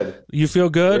You feel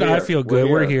good? I feel good.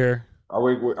 We're here. Are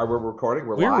we recording?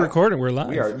 We're We're live. recording. We're live.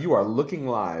 We are. You are looking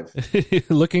live.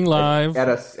 Looking live at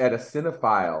a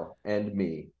cinephile and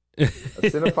me. A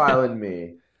cinephile and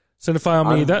me.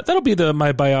 Cinephile me. That'll be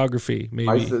my biography.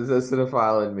 Maybe the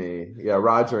cinephile and me. Yeah,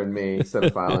 Roger and me.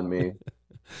 Cinephile and me.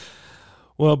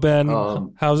 Well, Ben,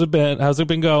 how's it been? How's it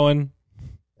been going?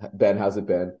 Ben, how's it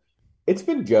been? It's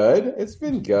been good. It's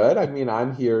been good. I mean,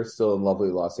 I'm here still in lovely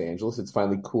Los Angeles. It's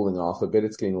finally cooling off a bit.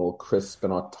 It's getting a little crisp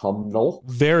and autumnal.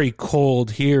 Very cold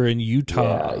here in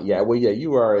Utah. Yeah. Well, yeah,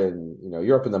 you are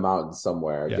you're up in the mountains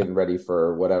somewhere, getting ready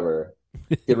for whatever.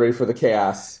 Getting ready for the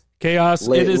chaos. Chaos.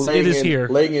 It is here.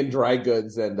 Laying in dry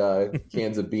goods and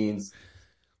cans of beans.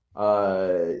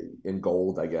 In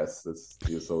gold, I guess.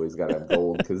 You just always got to have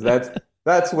gold because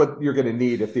that's what you're going to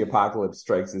need if the apocalypse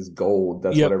strikes is gold.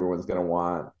 That's what everyone's going to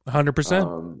want.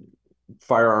 100%.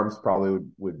 Firearms probably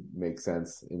would make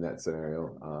sense in that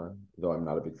scenario, though I'm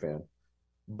not a big fan.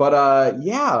 But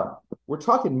we're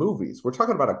talking movies. We're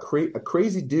talking about a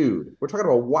crazy dude. We're talking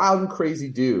about a wild and crazy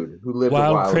dude who lived a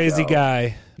while crazy ago.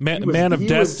 Guy. Man of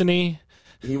destiny.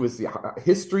 He was the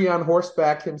history on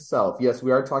horseback himself. Yes,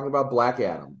 we are talking about Black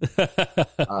Adam.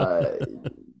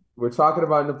 We're talking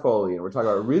about Napoleon. We're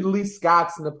talking about Ridley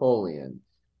Scott's Napoleon.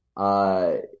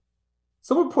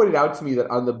 Someone pointed out to me that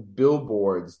on the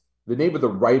billboards, the name of the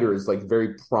writer is like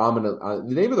very prominent.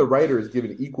 The name of the writer is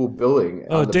given equal billing.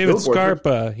 Oh, David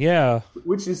Scarpa.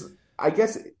 Which is, I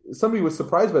guess, somebody was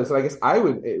surprised by this. And I guess I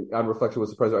would, on reflection, was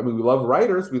surprised. I mean, we love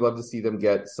writers. We love to see them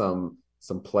get some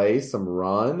play, some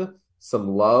run, some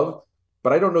love.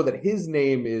 But I don't know that his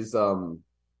name is, I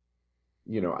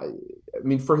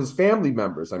mean, for his family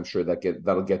members, I'm sure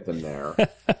that'll get them there.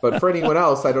 But for anyone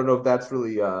else, I don't know if that's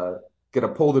really going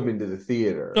to pull them into the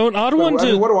theater. Oh, an odd one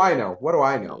to... What do I know? What do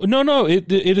I know? No, it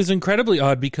is incredibly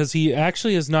odd because he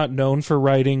actually is not known for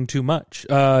writing too much.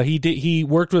 He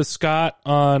worked with Scott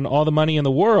on All the Money in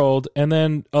the World, and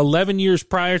then 11 years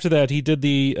prior to that, he did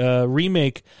the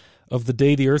remake of The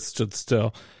Day the Earth Stood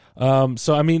Still.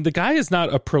 So I mean, the guy is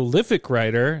not a prolific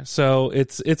writer, so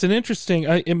it's an interesting.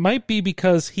 It might be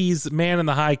because he's Man in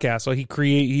the High Castle.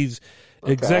 He's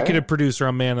executive producer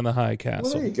on Man in the High Castle.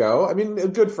 Well, there you go. I mean,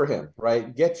 good for him,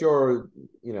 right? Get your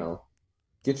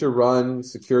run,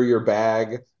 secure your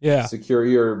bag, secure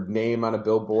your name on a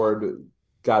billboard.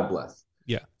 God bless.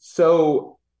 Yeah.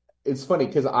 So it's funny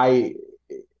because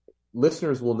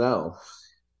listeners will know.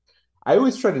 I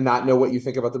always try to not know what you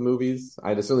think about the movies.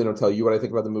 I certainly don't tell you what I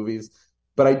think about the movies.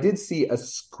 But I did see a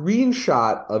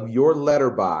screenshot of your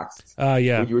Letterboxd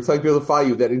when you were telling people to follow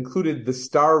you that included the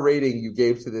star rating you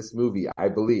gave to this movie, I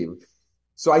believe.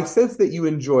 So I sense that you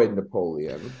enjoyed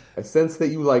Napoleon. I sense that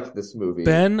you liked this movie.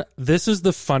 Ben, this is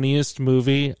the funniest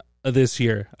movie this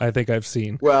year I think I've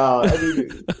seen. Well, I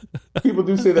mean, people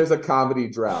do say there's a comedy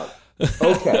drought.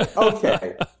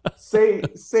 Okay.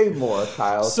 Say more,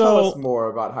 Kyle. Tell us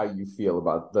more about how you feel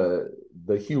about the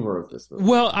humor of this movie.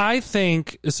 Well, I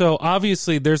think so.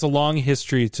 Obviously, there's a long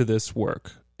history to this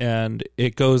work, and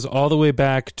it goes all the way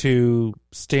back to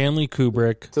Stanley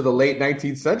Kubrick, to the late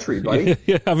 19th century, buddy.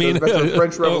 I mean, the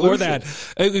French Revolution, or that.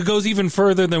 It goes even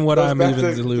further than what I'm even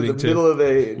alluding to.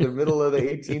 The middle of the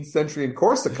 18th century in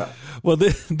Corsica. Well,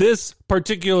 this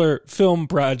particular film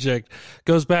project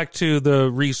goes back to the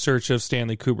research of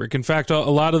Stanley Kubrick. In fact, a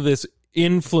lot of this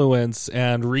influence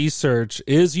and research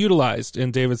is utilized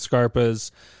in David Scarpa's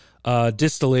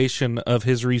distillation of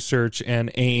his research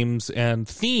and aims and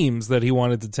themes that he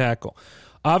wanted to tackle.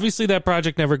 Obviously, that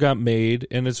project never got made,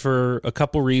 and it's for a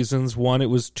couple reasons. One, it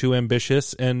was too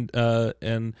ambitious, and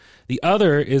the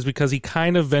other is because he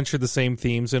kind of ventured the same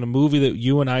themes in a movie that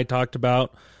you and I talked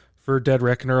about for Dead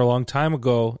Reckoner a long time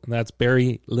ago, and that's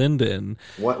Barry Lyndon.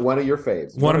 One of your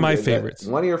faves. One of my favorites.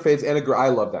 One of your faves, and I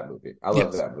love that movie. I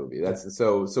love that movie. That's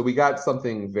so we got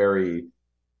something very,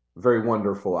 very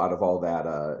wonderful out of all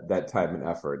that time and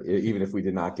effort, even if we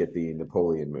did not get the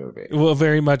Napoleon movie. Well,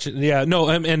 very much, yeah. No,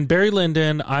 and Barry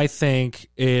Lyndon, I think,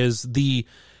 is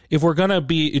if we're gonna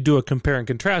do a compare and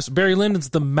contrast, Barry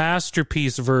Lyndon's the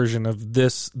masterpiece version of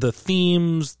this. The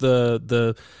themes,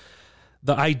 the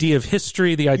idea of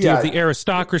history, the idea of the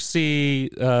aristocracy.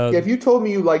 If you told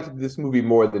me you liked this movie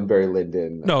more than Barry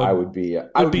Lyndon, I would be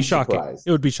shocking. Surprised.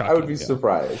 It would be shocking. I would be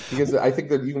surprised because I think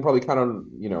that you can probably count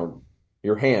on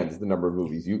your hands the number of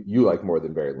movies you like more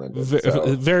than Barry Lyndon.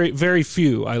 Very, very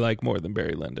few I like more than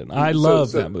Barry Lyndon. I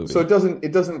love that movie. So it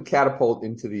doesn't catapult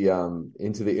into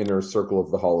the inner circle of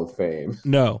the Hall of Fame.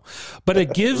 No, but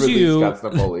it gives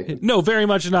no, very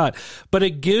much not. But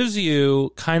it gives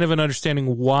you kind of an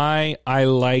understanding why I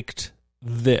liked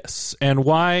this and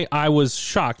why I was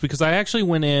shocked, because I actually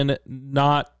went in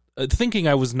not thinking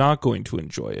I was not going to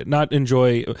enjoy it. Not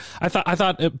enjoy. I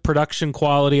thought production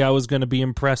quality I was going to be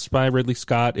impressed by. Ridley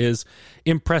Scott is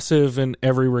impressive in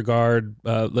every regard.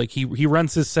 Like he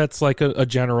runs his sets like a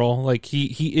general. Like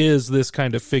he is this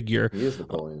kind of figure. He is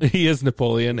Napoleon. He is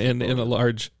Napoleon in a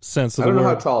large sense of the word. I don't know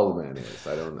how tall the man is.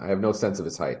 I have no sense of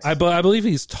his height. I believe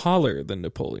he's taller than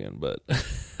Napoleon, but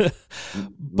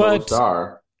most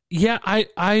are. Yeah,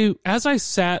 I as I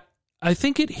sat, I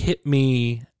think it hit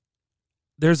me.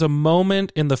 There's a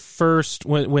moment in the first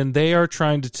when they are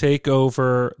trying to take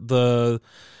over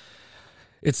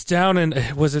it's down in,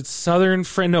 was it southern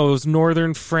France? No, it was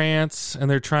northern France,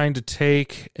 and they're trying to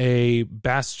take a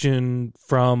bastion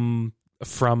from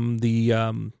the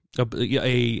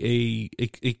a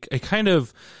kind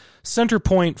of center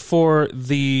point for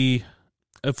the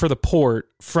port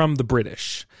from the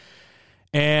British,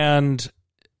 and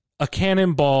a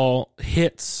cannonball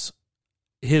hits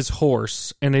his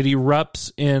horse and it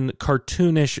erupts in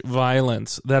cartoonish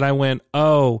violence that I went,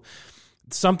 oh,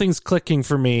 something's clicking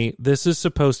for me. This is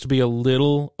supposed to be a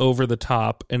little over the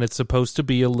top, and it's supposed to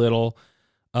be a little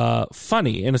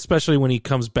funny, and especially when he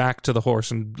comes back to the horse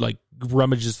and like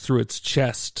rummages through its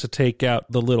chest to take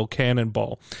out the little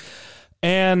cannonball.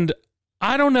 And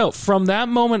I don't know, from that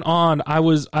moment on,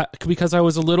 because I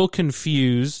was a little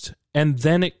confused, and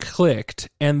then it clicked,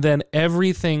 and then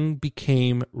everything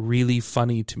became really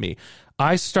funny to me.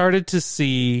 I started to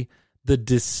see the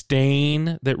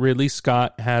disdain that Ridley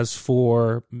Scott has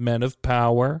for men of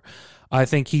power. I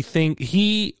think he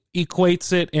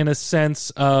equates it in a sense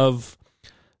of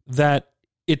that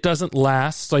it doesn't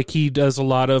last. Like he does a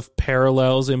lot of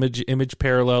parallels, image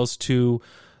parallels to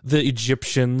the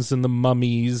Egyptians and the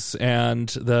mummies, and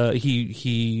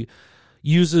he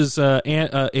uses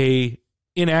a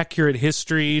inaccurate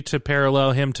history to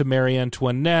parallel him to Marie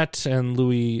Antoinette and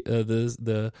Louis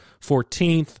the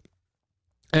 14th.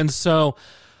 And so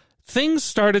things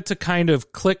started to kind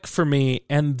of click for me,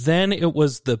 and then it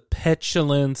was the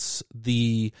petulance,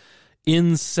 the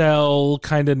incel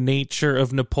kind of nature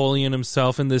of Napoleon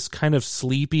himself in this kind of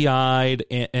sleepy-eyed,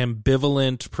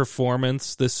 ambivalent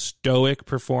performance, this stoic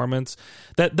performance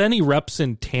that then erupts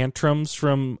in tantrums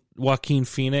from Joaquin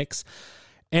Phoenix.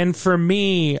 And for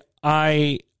me,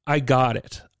 I got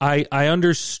it. I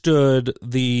understood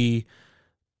the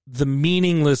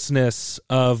meaninglessness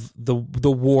of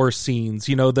the war scenes.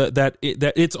 You know, that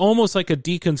it's almost like a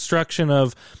deconstruction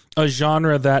of a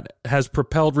genre that has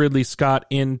propelled Ridley Scott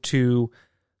into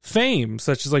fame,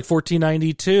 such as like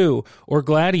 1492 or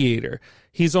Gladiator.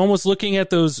 He's almost looking at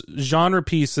those genre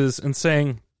pieces and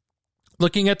saying,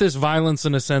 looking at this violence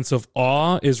in a sense of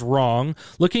awe is wrong.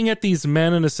 Looking at these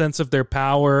men in a sense of their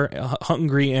power,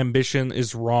 hungry ambition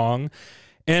is wrong.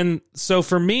 And so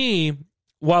for me,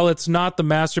 while it's not the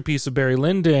masterpiece of Barry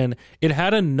Lyndon, it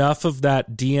had enough of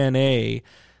that DNA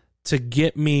to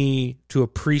get me to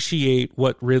appreciate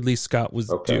what Ridley Scott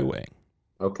was doing.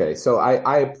 Okay, so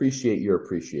I appreciate your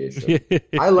appreciation.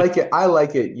 I like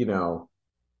it, you know,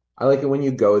 I like it when you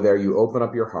go there, you open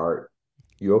up your heart.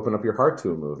 You open up your heart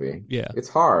to a movie. Yeah. It's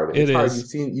hard. It's hard.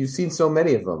 Is. You've seen so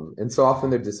many of them, and so often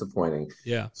they're disappointing.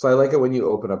 Yeah. So I like it when you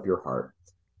open up your heart.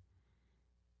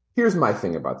 Here's my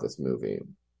thing about this movie.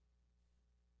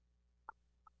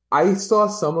 I saw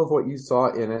some of what you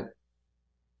saw in it,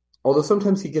 although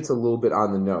sometimes he gets a little bit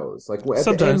on the nose. Like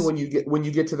at the end, when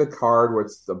you get to the card where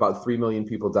it's about 3 million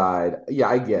people died, yeah,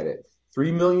 I get it.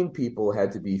 3 million people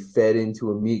had to be fed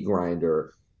into a meat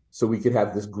grinder so we could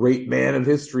have this great man of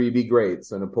history be great,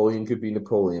 so Napoleon could be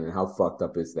Napoleon. And how fucked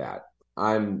up is that?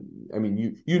 I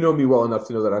mean, you know me well enough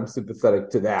to know that I'm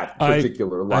sympathetic to that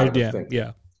particular line of thinking.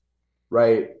 Yeah.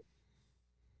 Right?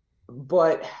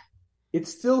 But it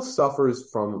still suffers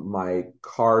from my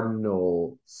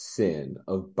cardinal sin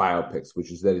of biopics,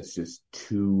 which is that it's just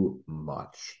too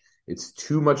much. It's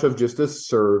too much of just a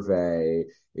survey.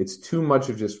 It's too much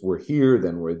of just we're here,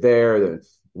 then we're there. Then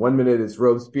 1 minute it's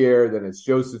Robespierre, then it's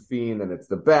Josephine, then it's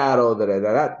the battle.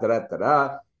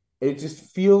 It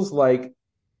just feels like,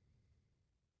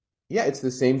 yeah, it's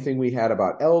the same thing we had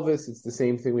about Elvis. It's the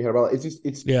same thing we had about.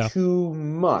 It's too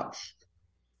much.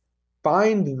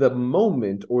 Find the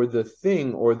moment or the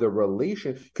thing or the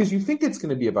relation, because you think it's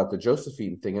going to be about the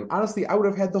Josephine thing, and honestly, I would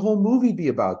have had the whole movie be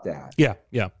about that. Yeah.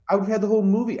 I would have had the whole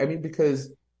movie. I mean,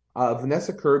 because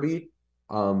Vanessa Kirby,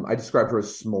 I described her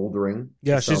as smoldering.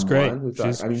 Yeah, she's great.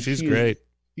 She's great.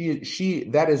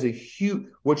 That is a huge.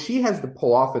 What she has to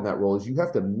pull off in that role is you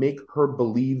have to make her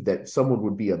believe that someone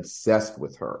would be obsessed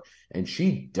with her, and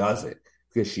she does it.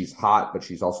 Because she's hot, but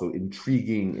she's also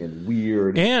intriguing and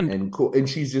weird and cool, and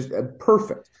she's just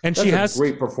perfect. And that's a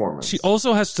great performance. She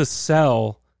also has to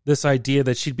sell this idea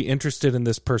that she'd be interested in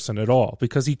this person at all,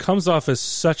 because he comes off as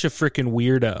such a freaking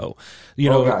weirdo,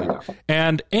 God, yeah.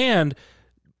 and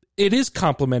it is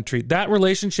complimentary. That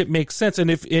relationship makes sense, and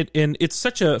it's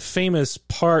such a famous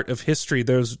part of history.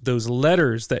 Those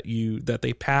letters that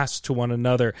they pass to one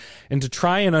another, and to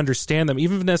try and understand them.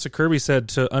 Even Vanessa Kirby said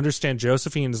to understand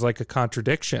Josephine is like a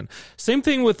contradiction. Same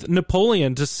thing with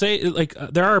Napoleon. To say like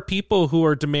there are people who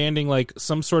are demanding like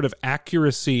some sort of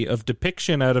accuracy of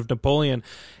depiction out of Napoleon,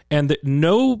 and that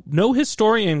no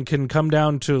historian can come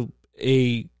down to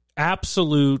a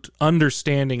absolute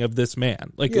understanding of this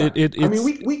man. Like it's, I mean,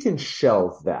 we can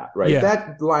shelve that, right? Yeah.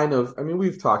 That line of, I mean,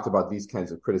 we've talked about these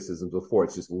kinds of criticisms before.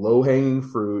 It's just low hanging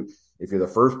fruit. If you're the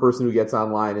first person who gets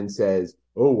online and says,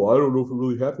 "Oh, well, I don't know if it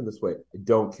really happened this way," I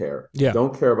don't care. Yeah. I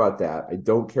don't care about that. I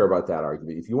don't care about that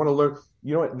argument. If you want to learn,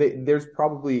 you know what? There's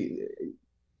probably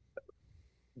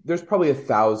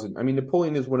 1,000. I mean,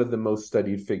 Napoleon is one of the most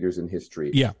studied figures in history.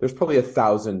 Yeah. There's probably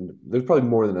 1,000. There's probably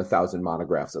more than 1,000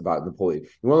 monographs about Napoleon.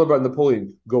 You want to learn about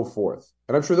Napoleon? Go forth.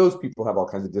 And I'm sure those people have all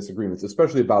kinds of disagreements,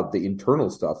 especially about the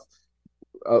internal stuff,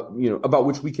 about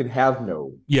which we can have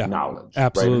no knowledge.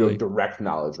 Absolutely. Right? No direct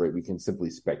knowledge, right? We can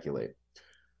simply speculate.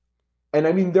 And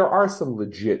I mean, there are some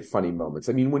legit funny moments.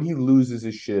 I mean, when he loses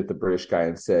his shit at the British guy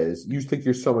and says, "You think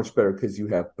you're so much better because you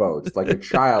have boats." Like a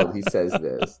child, he says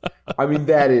this. I mean,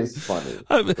 that is funny.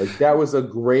 Like that was a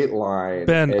great line.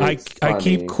 Ben, I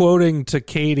keep quoting to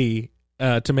Katie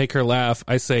to make her laugh.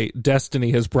 I say,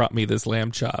 "Destiny has brought me this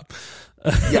lamb chop."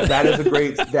 Yeah,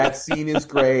 that scene is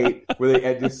great, where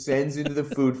it descends into the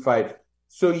food fight.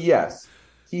 So yes,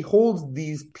 he holds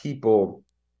these people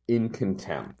in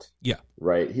contempt. Yeah.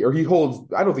 Right? I don't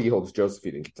think he holds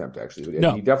Josephine in contempt, actually.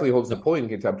 But he definitely holds Napoleon in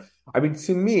contempt. I mean,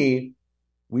 to me,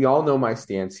 we all know my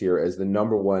stance here as the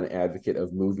number one advocate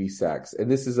of movie sex.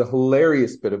 And this is a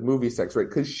hilarious bit of movie sex, right?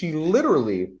 Because she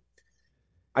literally,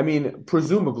 I mean,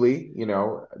 presumably,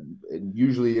 it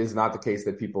usually is not the case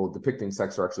that people depicting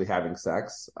sex are actually having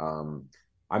sex. I'm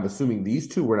assuming these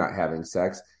two were not having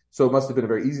sex. So it must have been a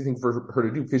very easy thing for her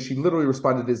to do, because she literally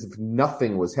responded as if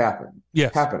nothing was happening. Yeah.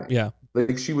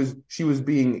 Like she was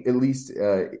being, at least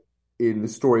in the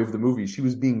story of the movie, she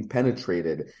was being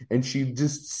penetrated, and she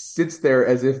just sits there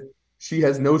as if she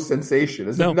has no sensation,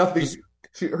 as if nothing.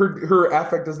 Her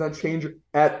affect does not change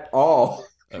at all,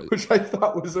 which I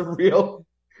thought was a real.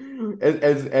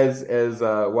 As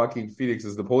Joaquin Phoenix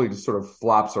as Napoleon just sort of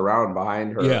flops around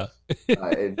behind her,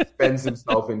 and spends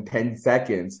himself in 10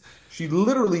 seconds. She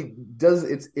literally does.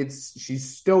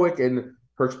 She's stoic, and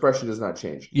her expression does not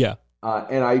change. Yeah.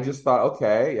 And I just thought,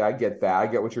 okay, I get that. I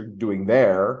get what you're doing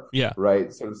there. Yeah.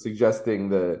 Right. Sort of suggesting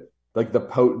the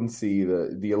potency,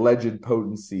 the alleged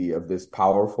potency of this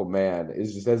powerful man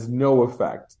has no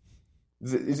effect.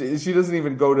 She doesn't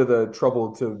even go to the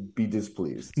trouble to be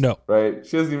displeased. No. Right?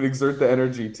 She doesn't even exert the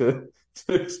energy to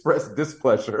express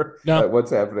displeasure at what's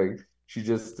happening. She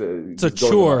just it's a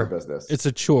chore. Business. It's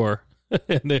a chore.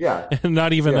 and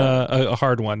not even a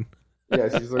hard one. Yeah,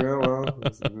 she's like, "Oh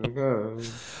well."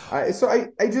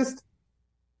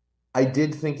 I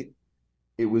did think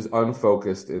it was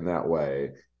unfocused in that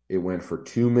way. It went for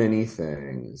too many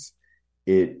things.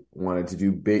 It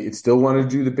still wanted to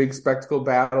do the big spectacle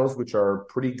battles, which are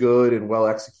pretty good and well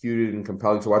executed and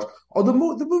compelling to watch.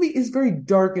 Although the movie is very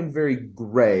dark and very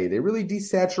gray. They really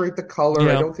desaturate the color.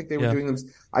 Yeah. I don't think they were doing them.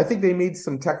 I think they made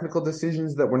some technical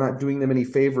decisions that were not doing them any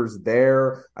favors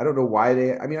there. I don't know why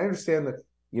I understand that,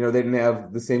 they didn't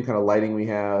have the same kind of lighting we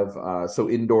have. So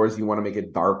indoors, you want to make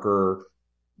it darker.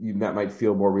 That might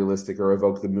feel more realistic or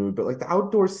evoke the mood. But like the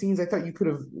outdoor scenes, I thought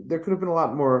there could have been a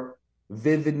lot more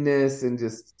vividness, and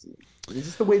just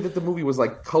the way that the movie was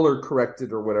like color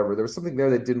corrected or whatever. There was something there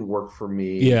that didn't work for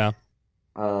me. Yeah.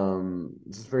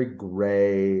 Just very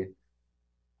gray.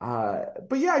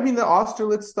 But yeah, I mean, the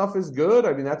Austerlitz stuff is good.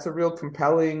 I mean, that's a real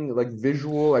compelling, like,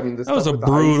 visual. I mean, that was a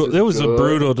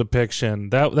brutal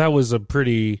depiction. That was a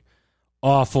pretty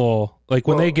awful, like,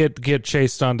 when they get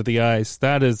chased onto the ice,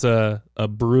 that is a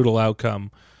brutal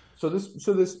outcome. So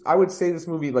this, I would say this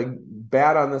movie, like,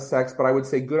 bad on the sex, but I would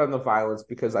say good on the violence,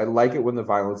 because I like it when the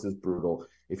violence is brutal.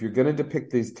 If you're going to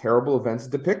depict these terrible events,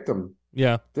 depict them.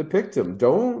 Yeah. Depict them.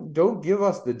 Don't give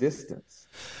us the distance.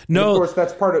 No. And of course,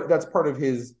 that's part of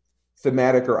his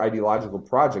thematic or ideological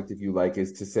project, if you like,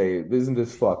 is to say, isn't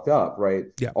this fucked up, right?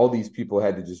 Yeah. All these people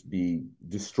had to just be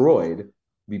destroyed,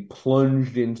 be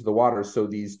plunged into the water, so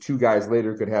these two guys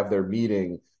later could have their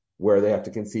meeting where they have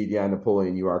to concede, yeah,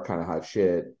 Napoleon, you are kind of hot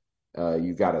shit.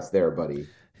 You got us there, buddy.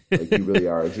 Like, you really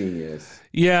are a genius.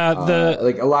 Yeah,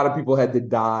 Like, a lot of people had to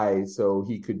die so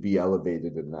he could be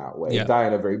elevated in that way. Yeah. Die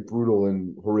in a very brutal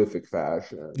and horrific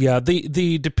fashion. Yeah,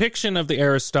 the depiction of the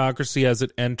aristocracy as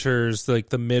it enters like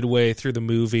the midway through the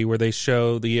movie, where they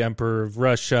show the Emperor of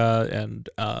Russia and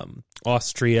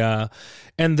Austria,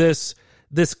 and this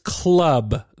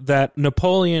club that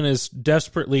Napoleon is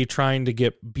desperately trying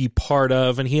to be part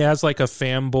of, and he has like a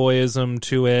fanboyism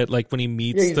to it, like when he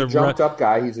meets he's a jumped up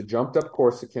guy. He's a jumped up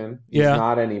Corsican. He's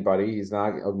not anybody. He's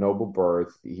not of noble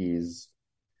birth. I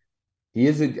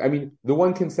mean, the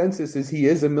one consensus is he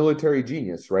is a military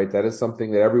genius, right? That is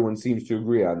something that everyone seems to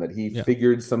agree on, that he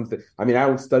figured something. I mean, I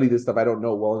don't study this stuff. I don't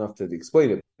know well enough to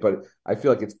explain it, but I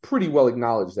feel like it's pretty well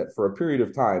acknowledged that for a period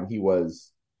of time, he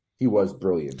was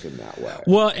brilliant in that way.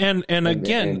 Well, and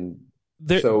again,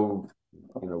 so,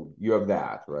 you know, you have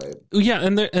that, right? Yeah,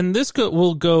 and this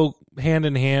will go hand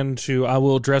in hand to, I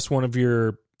will address one of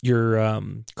your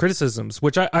criticisms,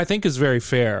 which I think is very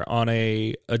fair on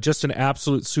a just an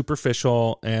absolute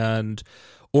superficial and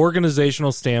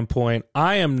organizational standpoint.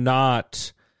 I am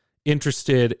not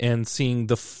interested in seeing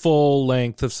the full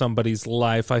length of somebody's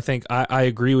life. I think I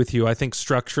agree with you. I think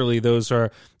structurally those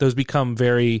become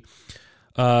very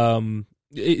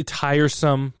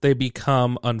tiresome. They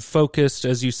become unfocused,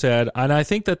 as you said, and I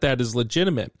think that is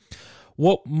legitimate.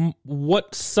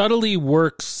 What subtly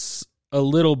works a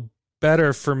little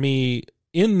better for me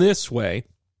in this way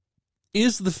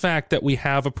is the fact that we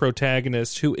have a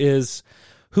protagonist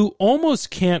who almost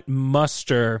can't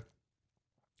muster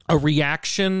a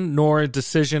reaction nor a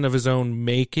decision of his own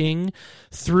making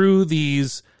through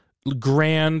these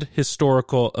grand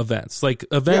historical events, like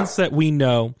events that we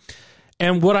know.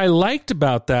 And what I liked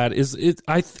about that is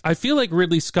I feel like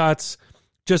Ridley Scott's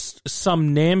just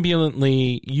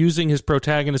somnambulantly using his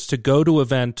protagonist to go to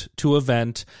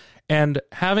event and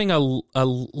having a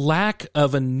lack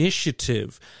of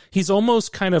initiative. He's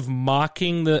almost kind of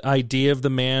mocking the idea of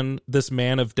this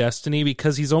man of destiny,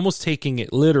 because he's almost taking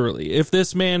it literally. If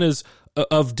this man is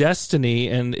of destiny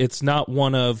and it's not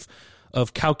one of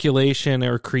calculation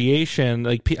or creation,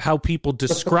 like how people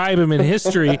describe him in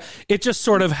history, it just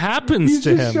sort of happens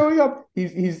to him. He's showing up.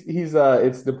 He's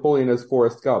it's Napoleon as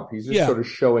Forrest Gump. He's just sort of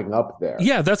showing up there.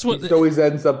 Yeah, that's what. He always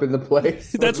ends up in the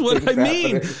place. That's what I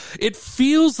mean. Happening. It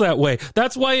feels that way.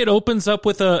 That's why it opens up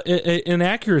with an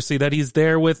accuracy that he's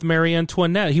there with Marie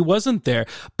Antoinette. He wasn't there,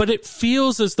 but it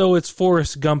feels as though it's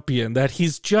Forrest Gumpian, that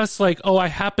he's just like, oh, I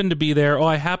happen to be there. Oh,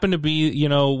 I happen to be, you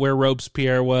know, where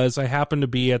Robespierre was. I happen to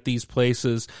be at these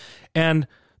places, and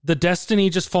the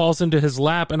destiny just falls into his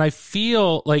lap. And I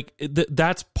feel like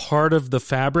that's part of the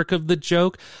fabric of the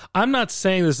joke. I'm not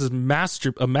saying this is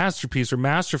a masterpiece or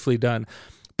masterfully done,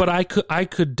 but I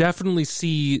could definitely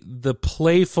see the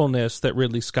playfulness that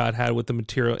Ridley Scott had with the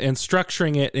material and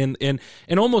structuring it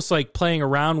and almost like playing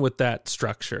around with that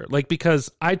structure. Like,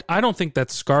 because I don't think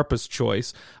that's Scarpa's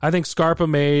choice. I think Scarpa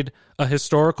made a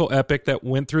historical epic that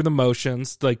went through the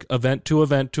motions, like event to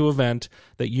event to event,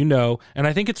 that you know. And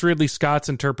I think it's Ridley Scott's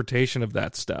interpretation of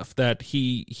that stuff, that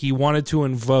he wanted to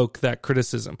invoke that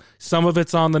criticism. Some of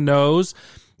it's on the nose,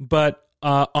 but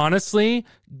honestly,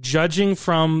 judging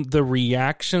from the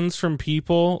reactions from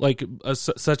people, like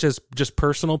such as just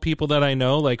personal people that I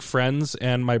know, like friends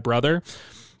and my brother,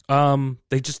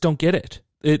 they just don't get it.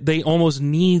 They almost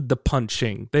need the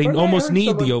punching. They almost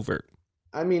need the overt.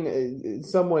 I mean,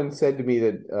 someone said to me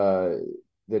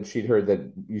that she'd heard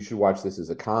that you should watch this as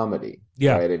a comedy.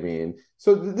 Yeah. Right. I mean,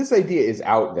 so this idea is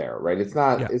out there, right? It's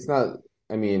not. Yeah. It's not.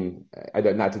 I mean,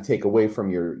 not to take away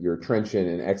from your trenchant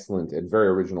and excellent and very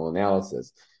original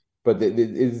analysis, but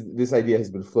this idea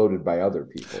has been floated by other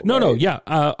people. No, yeah.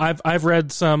 I've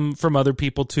read some from other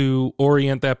people to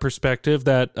orient that perspective,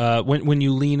 that when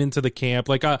you lean into the camp,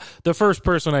 like the first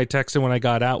person I texted when I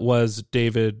got out was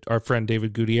our friend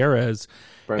David Gutierrez,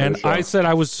 and I said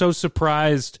I was so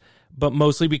surprised, but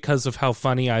mostly because of how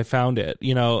funny I found it,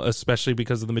 you know, especially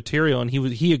because of the material. And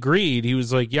he agreed. He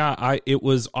was like, yeah, it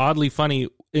was oddly funny,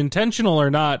 intentional or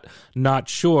not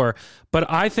sure.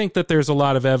 But I think that there's a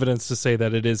lot of evidence to say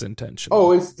that it is intentional.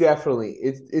 Oh, it's definitely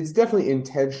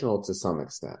intentional to some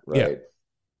extent, right?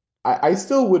 Yeah. I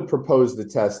still would propose the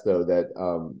test, though,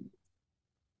 that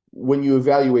when you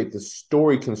evaluate the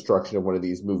story construction of one of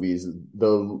these movies,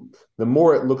 the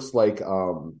more it looks like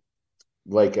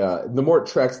the more it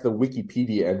tracks the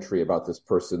Wikipedia entry about this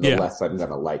person, the less I'm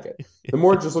gonna like it. The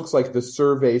more it just looks like the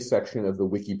survey section of the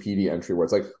Wikipedia entry, where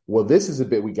it's like, well, this is a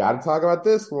bit, we got to talk about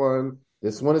this one.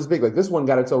 This one is big. Like this one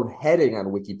got its own heading on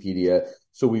Wikipedia,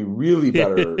 so we really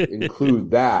better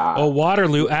include that. Oh,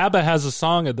 Waterloo. ABBA has a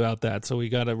song about that, so we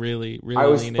got to really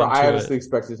lean into I honestly it.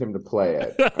 expected him to play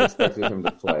it. Because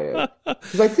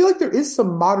I feel like there is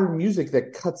some modern music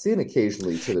that cuts in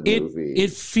occasionally to the movie.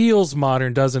 It feels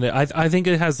modern, doesn't it? I think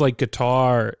it has like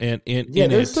guitar in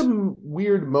there's some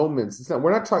weird moments. It's not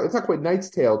quite Knight's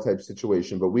Tale type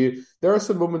situation, but there are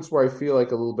some moments where I feel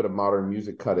like a little bit of modern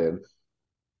music cut in.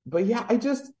 But yeah,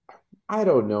 I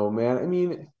don't know, man. I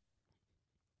mean,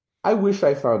 I wish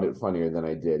I found it funnier than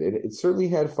I did. It certainly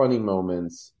had funny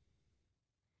moments.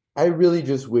 I really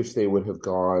just wish they would have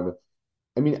gone.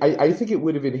 I mean, I think it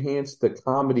would have enhanced the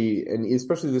comedy, and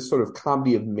especially this sort of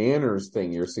comedy of manners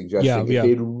thing you're suggesting, if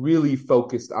they'd really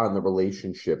focused on the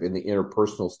relationship and the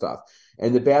interpersonal stuff.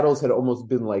 And the battles had almost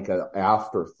been like an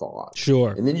afterthought.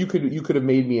 Sure. And then you could have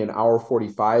made me an hour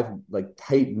 45 like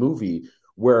tight movie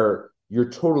where you're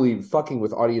totally fucking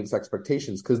with audience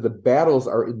expectations because the battles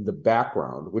are in the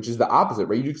background, which is the opposite,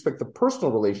 right? You'd expect the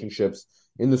personal relationships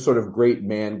in the sort of great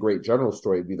man, great general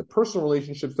story to be the personal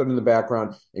relationships that are in the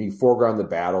background, and you foreground the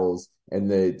battles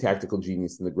and the tactical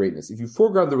genius and the greatness. If you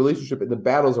foreground the relationship and the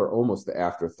battles are almost the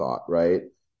afterthought, right?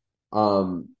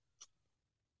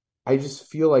 I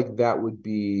just feel like that would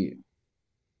be.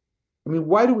 I mean,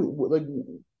 why do we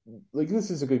like?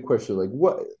 This is a good question.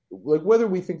 Whether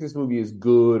we think this movie is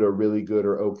good or really good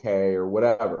or okay or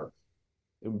whatever.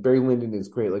 Barry Lyndon is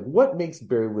great. Like, what makes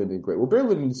Barry Lyndon great? Well, Barry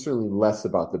Lyndon is certainly less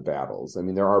about the battles. I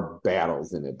mean, there are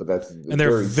battles in it, but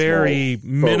they're very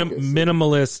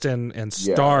minimalist and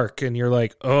stark. And you're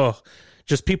like, oh,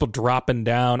 just people dropping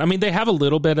down. I mean, they have a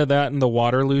little bit of that in the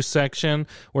Waterloo section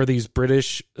where these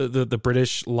British, the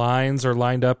British lines are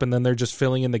lined up, and then they're just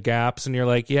filling in the gaps. And you're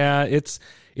like, yeah, it's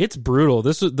brutal.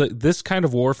 This kind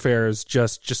of warfare is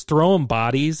just throwing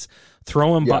bodies,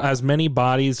 as many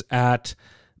bodies at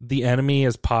the enemy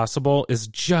as possible is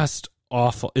just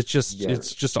awful. It's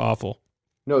just awful.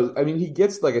 No, I mean, he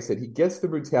gets the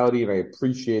brutality, and I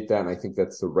appreciate that, and I think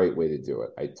that's the right way to do it.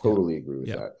 I totally agree with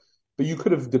that. But you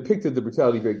could have depicted the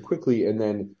brutality very quickly, and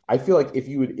then I feel like if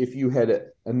you had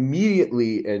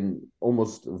immediately and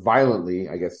almost violently,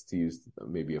 I guess to use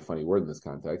maybe a funny word in this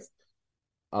context,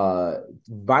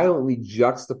 violently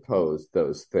juxtapose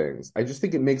those things, I just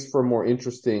think it makes for a more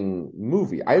interesting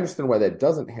movie. I understand why that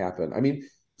doesn't happen. I mean,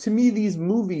 to me, these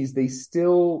movies, it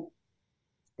still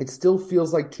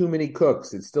feels like too many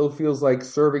cooks. It still feels like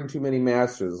serving too many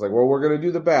masters. It's like, well, we're going to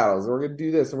do the battles, and we're going to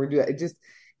do this, and we're going to do that.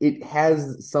 It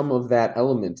has some of that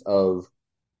element of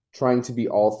trying to be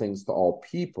all things to all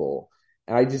people.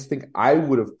 And I just think I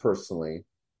would have personally,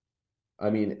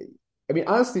 I mean,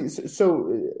 honestly,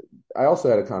 so I also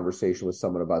had a conversation with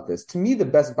someone about this. To me, the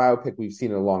best biopic we've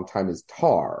seen in a long time is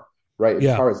Tar, right?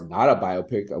 Yeah. Tar is not a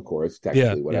biopic, of course,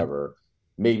 technically, whatever. Yeah.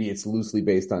 Maybe it's loosely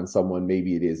based on someone,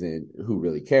 maybe it isn't, who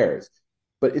really cares?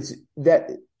 But it's that,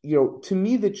 to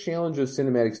me, the challenge of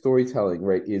cinematic storytelling,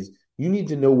 right, is you need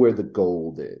to know where the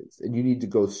gold is, and you need to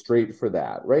go straight for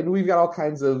that, right? And we've got all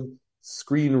kinds of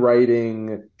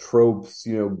screenwriting tropes,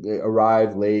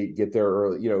 arrive late, get there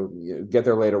early, get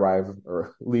there late, arrive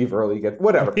or leave early, get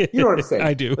whatever. You know what I'm saying?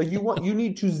 I do. Like you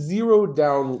need to zero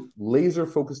down, laser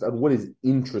focused on what is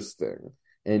interesting,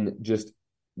 and just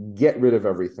get rid of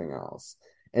everything else.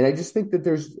 And I just think that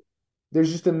there's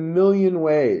just a million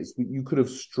ways you could have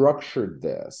structured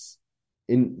this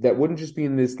that wouldn't just be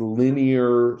in this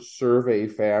linear survey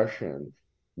fashion,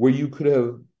 where you could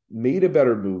have made a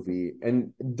better movie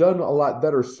and done a lot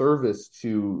better service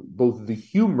to both the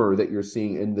humor that you're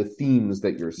seeing and the themes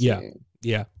that you're seeing.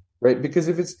 Yeah. Right? Because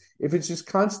if it's just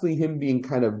constantly him being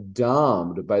kind of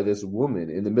domed by this woman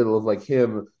in the middle of like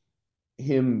him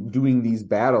doing these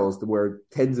battles where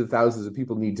tens of thousands of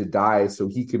people need to die so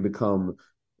he can become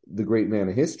the great man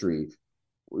of history,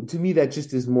 to me that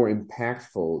just is more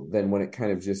impactful than when it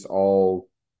kind of just all,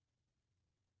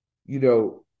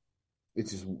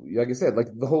 it's just, like I said, like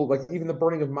the whole, like even the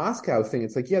burning of Moscow thing,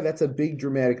 it's like, yeah, that's a big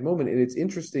dramatic moment, and it's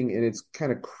interesting, and it's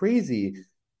kind of crazy,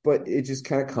 but it just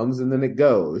kind of comes and then it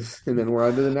goes, and then we're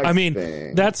on to the next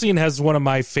thing. That scene has one of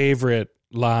my favorite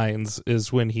lines,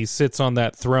 is when he sits on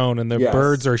that throne and the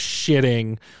birds are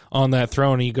shitting on that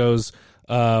throne. He goes,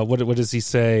 what does he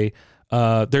say?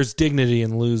 There's dignity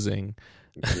in losing.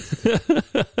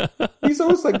 He's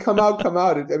almost like come out. I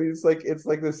mean, it's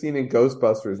like the scene in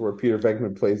Ghostbusters where Peter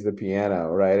Venkman plays the piano,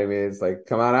 right? I mean, it's like,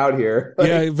 come on out here. Like,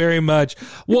 yeah, very much.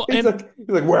 Well, he's like,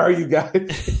 where are you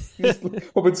guys? He's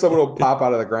hoping someone will pop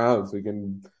out of the ground so we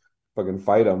can fucking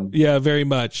fight him. Yeah, very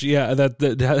much. Yeah,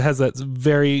 that has that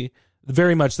very,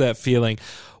 very much that feeling.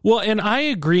 Well, and I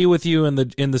agree with you in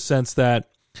the sense that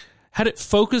had it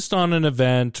focused on an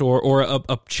event or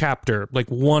a chapter, like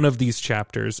one of these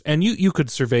chapters, and you could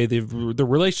survey the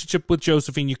relationship with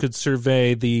Josephine, you could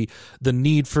survey the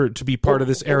need to be part of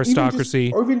this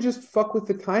aristocracy, or even just fuck with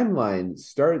the timeline.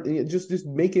 Start just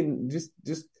making just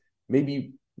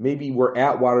maybe we're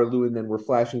at Waterloo and then we're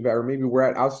flashing back, or maybe we're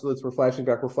at Austerlitz, we're flashing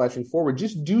back, we're flashing forward.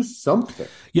 Just do something.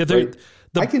 Yeah, right?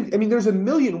 There's a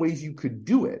million ways you could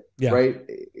do it, right?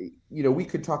 We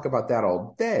could talk about that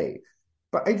all day.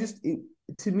 But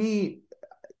to me,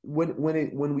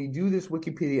 when we do this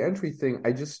Wikipedia entry thing,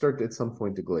 I just start at some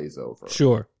point to glaze over.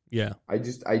 Sure, yeah. I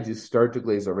just start to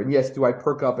glaze over. And yes, do I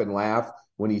perk up and laugh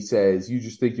when he says, "You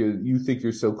just think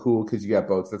you're so cool because you got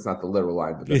boats"? That's not the literal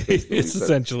line, but that's it's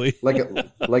essentially like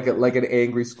an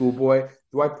angry schoolboy.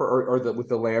 Do I with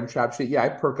the lamb chop shit? Yeah, I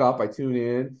perk up, I tune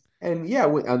in, and yeah,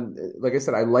 like I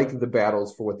said, I like the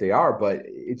battles for what they are, but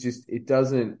it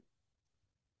doesn't.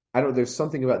 There's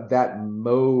something about that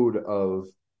mode of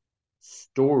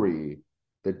story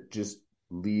that just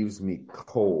leaves me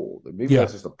cold. And maybe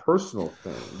that's just a personal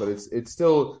thing, but it's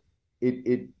still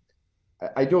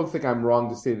I don't think I'm wrong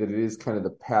to say that it is kind of the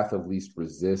path of least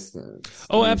resistance.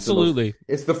 Oh, absolutely.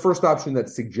 It's the first option that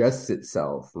suggests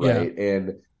itself, right? Yeah.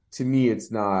 And to me,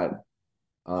 it's not.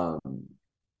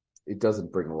 It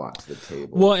doesn't bring a lot to the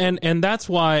table. Well, and that's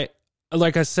why.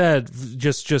 Like I said,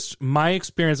 just my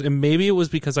experience, and maybe it was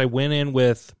because I went in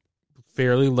with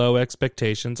fairly low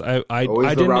expectations. I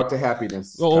the route to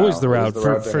happiness. Always the route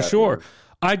for sure.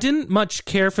 I didn't much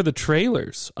care for the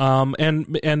trailers, and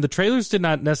the trailers did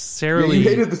not necessarily. Yeah, you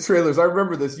hated the trailers. I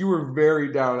remember this. You were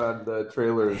very down on the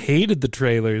trailers. Hated the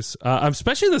trailers,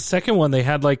 especially the second one. They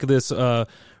had like this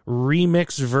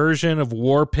remixed version of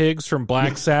War Pigs from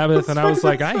Black Sabbath, and I was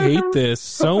like, I hate this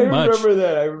so much. I remember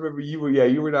that. I remember you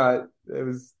were not. That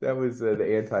was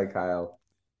the anti-Kyle.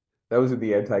 That was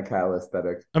the anti-Kyle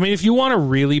aesthetic. I mean, if you want to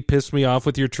really piss me off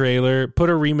with your trailer, put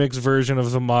a remix version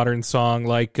of the modern song,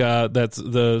 like that's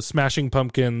the Smashing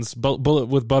Pumpkins, "Bullet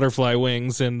with Butterfly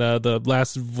Wings," and the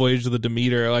Last Voyage of the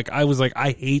Demeter. Like, I was like,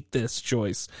 I hate this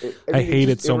choice. I hate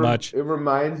it so much. It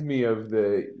reminds me of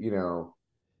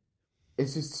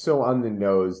it's just so on the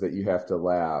nose that you have to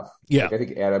laugh. Yeah, like, I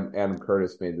think Adam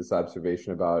Curtis made this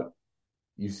observation about.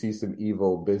 You see some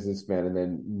evil businessman, and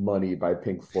then "Money" by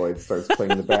Pink Floyd starts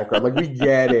playing in the background. Like, we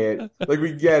get it.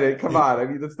 Come on. I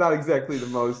mean, that's not exactly the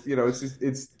most, it's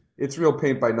just, it's real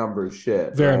paint by numbers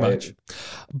shit. Very much.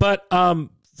 But,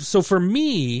 so for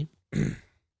me,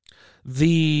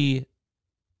 the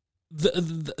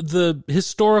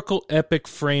historical epic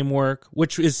framework,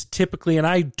 which is typically, and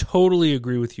I totally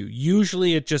agree with you,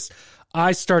 usually it just,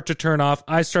 I start to turn off.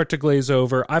 I start to glaze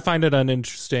over. I find it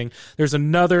uninteresting. There's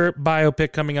another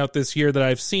biopic coming out this year that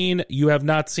I've seen. You have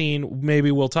not seen. Maybe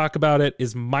we'll talk about it.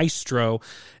 Is Maestro,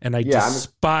 and I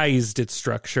despised its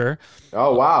structure.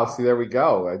 Oh wow! See, there we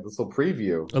go. A little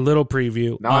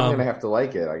preview. Now I'm gonna have to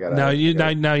like it. I gotta.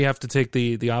 Now you have to take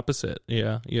the opposite.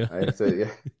 Yeah. I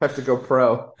have to go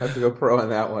pro. I have to go pro on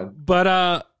that one.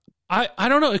 But I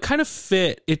don't know. It kind of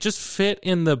fit. It just fit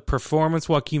in the performance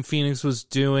Joaquin Phoenix was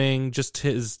doing. Just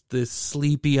this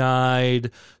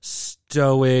sleepy-eyed,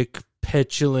 stoic,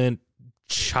 petulant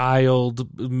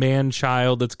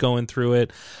man-child that's going through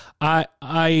it.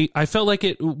 I felt like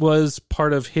it was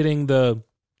part of hitting the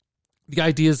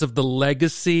ideas of the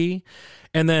legacy,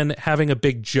 and then having a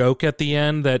big joke at the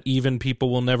end that even people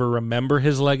will never remember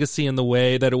his legacy in the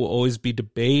way that it will always be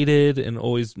debated and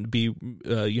always be,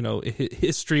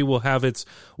 history will have its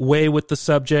way with the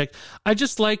subject. I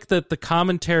just like that the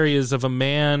commentary is of a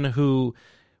man who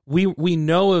we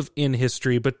know of in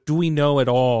history, but do we know at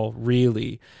all,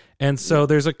 really? And so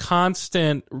there's a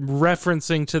constant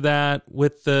referencing to that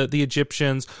with the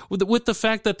Egyptians, with the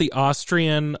fact that the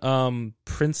Austrian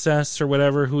princess or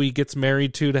whatever who he gets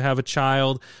married to have a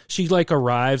child, she like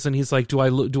arrives and he's like, do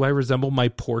I resemble my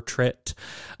portrait?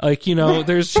 Like,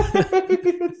 there's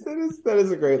that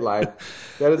is a great line.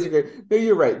 That is a great. No,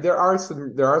 you're right. There are some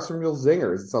real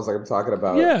zingers. It sounds like I'm talking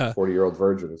about a 40-year-old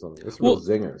virgin or something. There's some real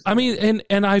zingers. I mean,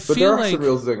 and I feel there are like some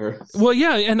real zingers. Well,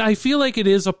 yeah, and I feel like it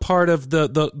is a part of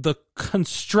the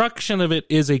construction of it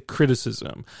is a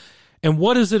criticism. And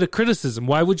what is it a criticism?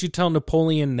 Why would you tell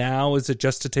Napoleon now? Is it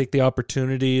just to take the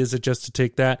opportunity? Is it just to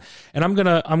take that? And I'm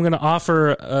gonna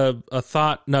offer a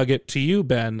thought nugget to you,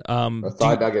 Ben. A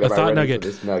thought nugget.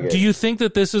 Do you think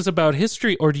that this is about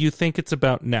history, or do you think it's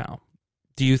about now?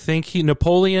 Do you think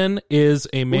Napoleon is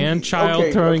a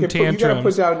man-child throwing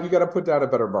tantrums? You got to put down a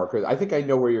better marker. I think I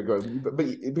know where you're going, but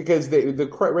because the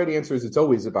right answer is it's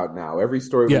always about now. Every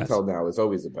story we tell now is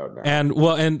always about now.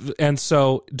 And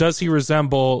so does he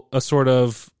resemble a sort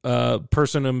of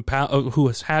person who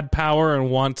has had power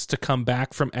and wants to come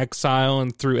back from exile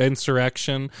and through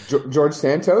insurrection? George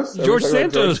Santos. George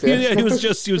Santos. Yeah, he was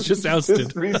just ousted.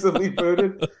 Just recently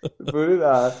booted.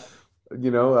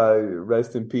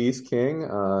 Rest in peace, King.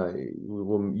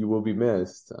 You will be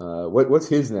missed. What's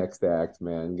his next act,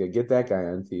 man? Get that guy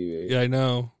on TV. Yeah, I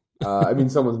know. I mean,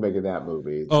 someone's making that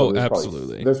movie. So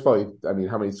absolutely. There's probably. I mean,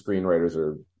 how many screenwriters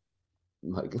are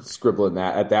like scribbling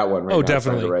at that one right now?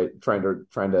 Definitely. Trying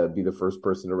to be the first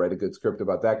person to write a good script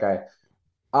about that guy.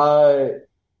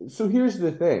 So here's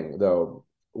the thing, though.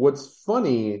 What's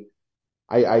funny,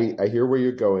 I hear where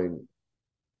you're going.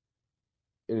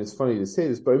 And it's funny to say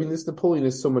this, but I mean, this Napoleon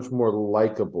is so much more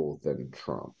likable than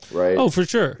Trump, right? Oh, for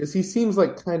sure. Because he seems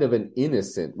like kind of an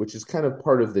innocent, which is kind of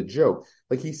part of the joke.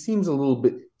 Like he seems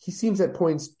at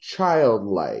points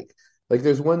childlike. Like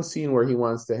there's one scene where he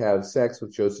wants to have sex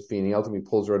with Josephine. He ultimately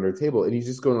pulls her under a table, and he's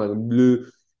just going like, bleh,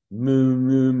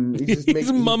 bleh, bleh.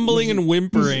 He's mumbling and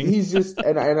whimpering. He's just,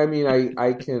 and I mean,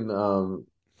 I can.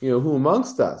 Who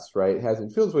amongst us, right,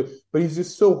 hasn't feels with, but he's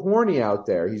just so horny out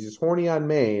there. He's just horny on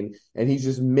Maine, and he's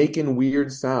just making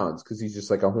weird sounds because he's just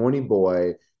like a horny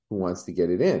boy who wants to get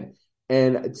it in.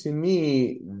 And to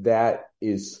me, that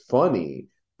is funny,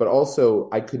 but also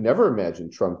I could never imagine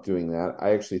Trump doing that.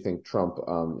 I actually think Trump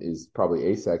is probably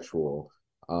asexual.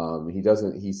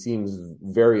 He seems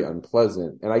very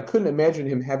unpleasant, and I couldn't imagine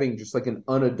him having just like an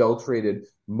unadulterated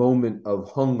moment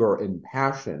of hunger and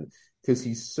passion because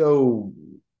he's so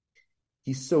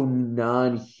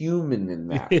non-human in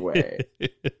that way.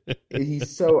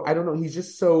 He's so, I don't know, he's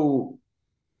just so,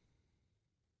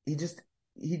 he just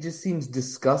seems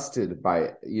disgusted by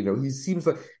it. It seems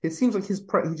like he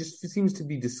just seems to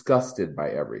be disgusted by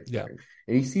everything. Yeah.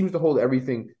 And he seems to hold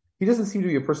everything. He doesn't seem to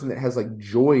be a person that has like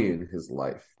joy in his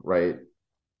life, right?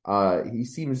 He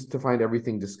seems to find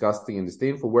everything disgusting and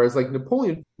disdainful, whereas like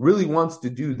Napoleon really wants to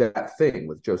do that thing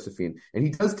with Josephine, and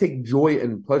he does take joy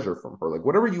and pleasure from her. Like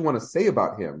whatever you want to say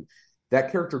about him,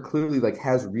 that character clearly like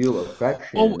has real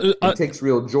affection. He takes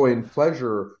real joy and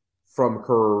pleasure from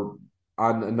her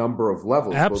on a number of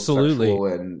levels, absolutely,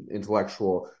 both sexual and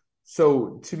intellectual.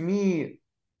 So to me,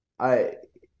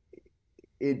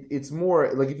 it's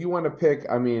more like if you want to pick,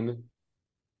 I mean.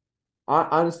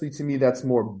 Honestly, to me, that's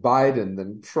more Biden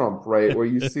than Trump, right? Where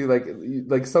you see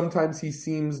like sometimes he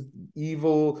seems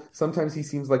evil, sometimes he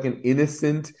seems like an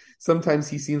innocent, sometimes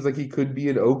he seems like he could be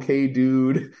an okay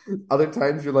dude. Other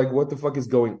times you're like, what the fuck is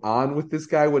going on with this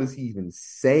guy? What is he even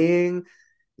saying?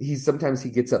 Sometimes he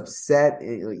gets upset.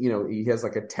 He has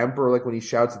like a temper, like when he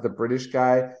shouts at the British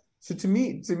guy. So to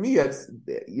me, that's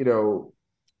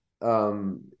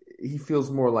he feels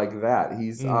more like that.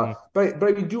 He's but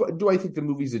I mean, do I think the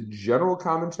movie's a general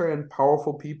commentary on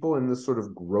powerful people and this sort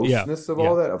of grossness of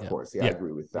all that? Of course, I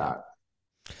agree with that.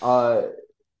 But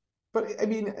I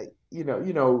mean,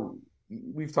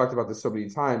 we've talked about this so many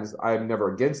times. I'm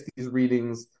never against these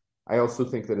readings. I also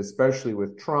think that especially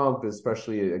with Trump,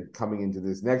 especially coming into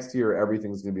this next year,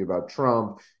 everything's going to be about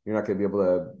Trump. You're not going to be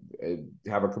able to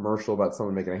have a commercial about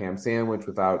someone making a ham sandwich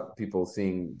without people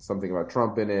seeing something about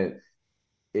Trump in it.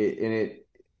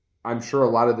 I'm sure a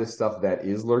lot of this stuff that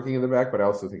is lurking in the back, but I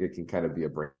also think it can kind of be a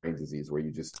brain disease where you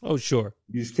just you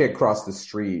just can't cross the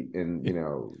street and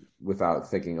without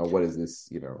thinking, what is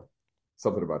this,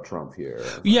 something about Trump here.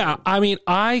 Yeah, I mean,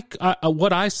 I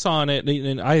what I saw in it,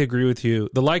 and I agree with you,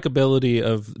 the likability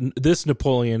of this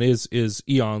Napoleon is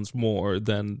eons more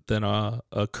than a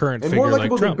current and figure more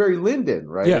likable like Trump. Than Barry Lyndon,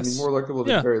 right? Yes. I mean, more likable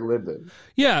than Barry Lyndon.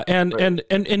 Yeah,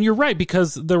 and you're right,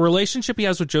 because the relationship he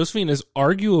has with Josephine is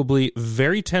arguably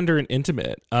very tender and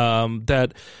intimate.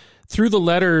 That through the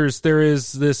letters there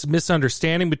is this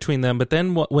misunderstanding between them, but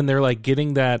then when they're like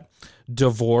getting that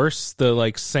divorce, the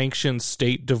like sanctioned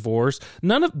state divorce,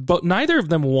 neither of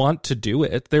them want to do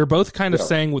it. They're both kind of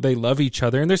saying they love each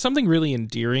other, and there's something really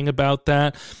endearing about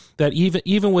that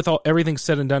even with everything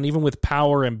said and done, even with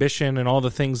power, ambition, and all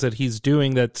the things that he's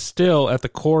doing, that still at the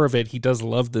core of it he does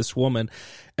love this woman.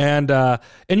 And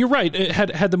you're right,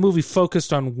 had the movie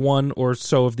focused on one or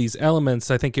so of these elements,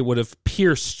 I think it would have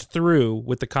pierced through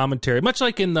with the commentary, much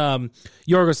like in Yorgos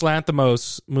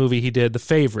Lanthimos movie he did, The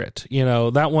Favorite.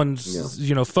 That one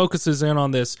focuses in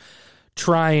on this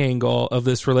triangle of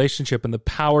this relationship and the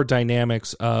power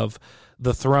dynamics of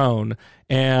the throne,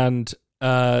 and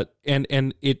it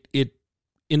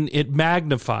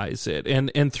magnifies it,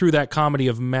 and through that comedy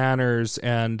of manners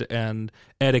and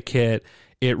etiquette,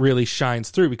 it really shines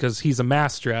through because he's a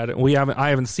master at it. I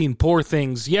haven't seen Poor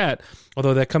Things yet,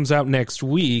 although that comes out next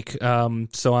week.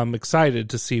 So I'm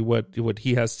excited to see what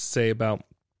he has to say about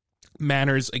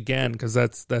manners again, because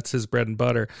that's his bread and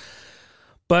butter.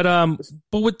 But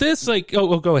with this, like,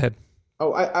 go ahead.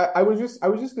 I was just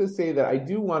going to say that I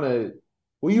do want to.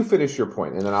 Well, you finish your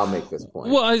point, and then I'll make this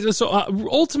point. Well,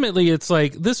 ultimately, it's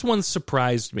like this one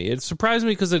surprised me. It surprised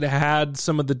me because it had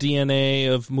some of the DNA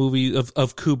of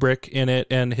Kubrick in it,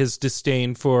 and his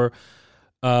disdain for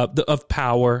of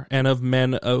power and of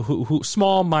men who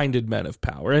small-minded men of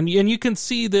power, and you can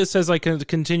see this as like a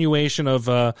continuation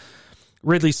of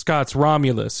Ridley Scott's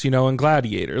Romulus, and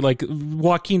Gladiator. Like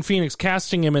Joaquin Phoenix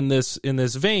casting him in this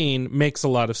vein makes a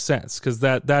lot of sense because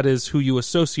that is who you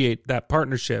associate that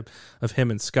partnership of him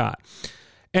and Scott.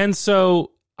 And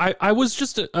so I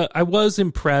was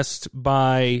impressed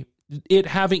by it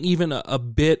having even a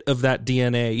bit of that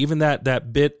DNA, even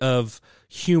that bit of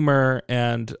humor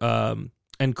and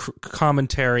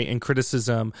commentary and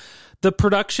criticism. The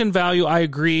production value, I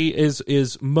agree,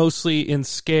 is mostly in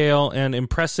scale and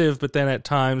impressive, but then at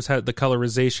times the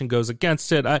colorization goes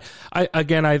against it.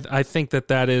 I think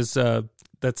that is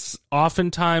that's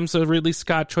oftentimes a Ridley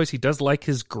Scott choice. He does like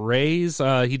his grays.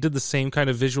 He did the same kind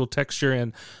of visual texture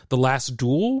in The Last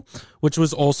Duel, which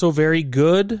was also very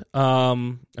good.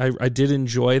 I did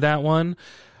enjoy that one.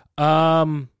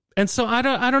 And so I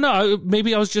don't know.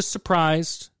 Maybe I was just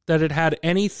surprised that it had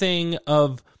anything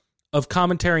of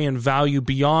commentary and value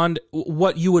beyond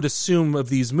what you would assume of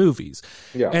these movies.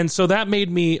 Yeah. And so that made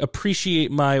me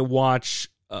appreciate my watch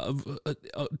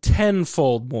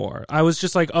tenfold more. I was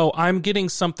just like, oh, I'm getting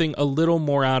something a little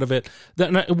more out of it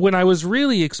when I was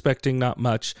really expecting not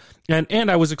much.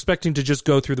 And I was expecting to just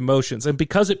go through the motions. And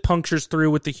because it punctures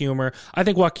through with the humor, I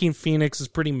think Joaquin Phoenix is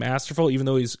pretty masterful, even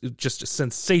though he's just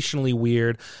sensationally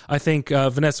weird. I think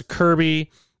Vanessa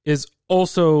Kirby is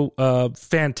also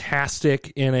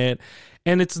fantastic in it,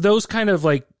 and it's those kind of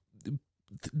like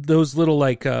those little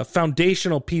like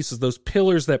foundational pieces, those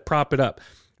pillars that prop it up.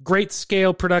 Great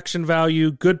scale, production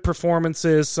value, good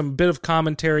performances, some bit of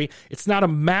commentary. It's not a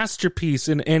masterpiece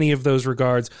in any of those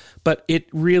regards, but it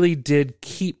really did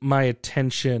keep my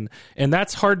attention, and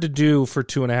that's hard to do for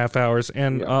 2.5 hours.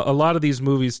 And a lot of these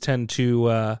movies tend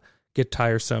to get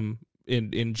tiresome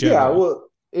in general. Yeah, well.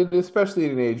 Especially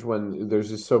in an age when there's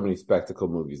just so many spectacle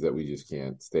movies that we just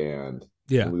can't stand.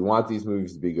 Yeah. And we want these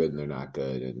movies to be good and they're not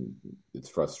good, and it's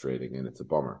frustrating and it's a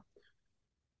bummer.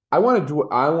 I want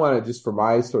to just for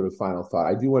my sort of final thought,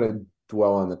 I do want to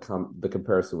dwell on the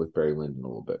comparison with Barry Lyndon a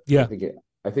little bit. Yeah.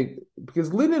 I think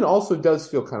because Lyndon also does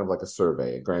feel kind of like a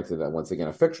survey. Granted that once again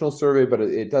a fictional survey, but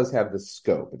it does have the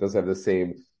scope. It does have the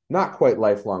same, not quite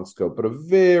lifelong scope, but a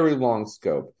very long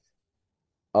scope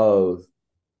of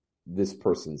this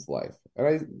person's life. And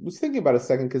I was thinking about a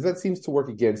second because that seems to work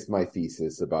against my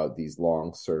thesis about these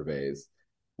long surveys,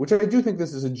 which I do think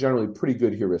this is a generally pretty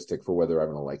good heuristic for whether I'm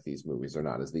going to like these movies or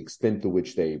not, is the extent to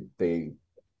which they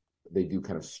do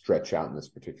kind of stretch out in this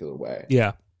particular way.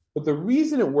 Yeah. But the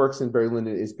reason it works in Barry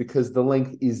Lyndon is because the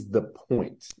length is the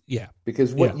point. Yeah.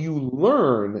 Because what you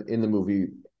learn in the movie,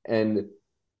 and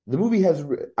the movie has,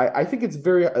 I think it's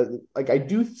very, I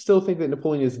do still think that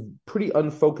Napoleon is pretty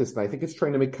unfocused, and I think it's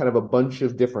trying to make kind of a bunch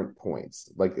of different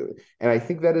points. And I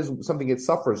think that is something it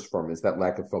suffers from, is that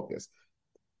lack of focus.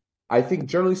 I think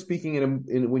generally speaking,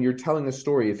 when you're telling a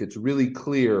story, if it's really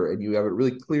clear and you have it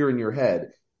really clear in your head,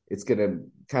 it's going to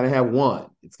kind of have one.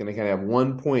 It's going to kind of have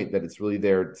one point that it's really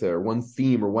there to, or one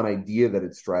theme or one idea that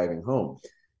it's driving home.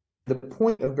 The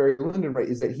point of Barry Lyndon, right,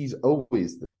 is that he's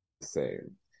always the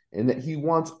same. And that he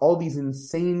wants all these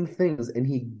insane things, and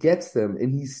he gets them,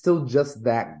 and he's still just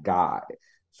that guy.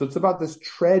 So it's about this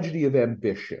tragedy of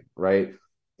ambition, right?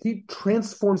 He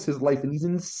transforms his life in these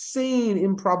insane,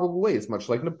 improbable ways, much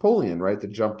like Napoleon, right? The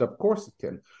jumped up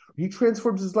Corsican. He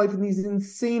transforms his life in these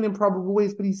insane, improbable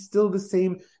ways, but he's still the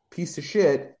same piece of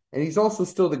shit. And he's also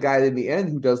still the guy in the end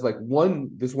who does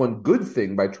this one good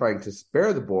thing by trying to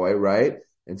spare the boy, right?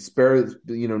 And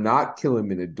not kill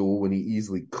him in a duel when he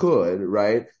easily could,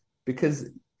 right? Because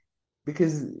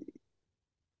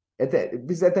at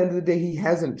the end of the day, he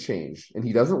hasn't changed, and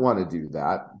he doesn't want to do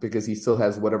that because he still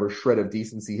has whatever shred of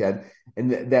decency he had,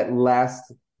 and that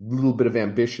last little bit of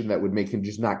ambition that would make him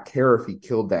just not care if he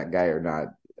killed that guy or not.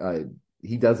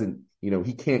 He doesn't,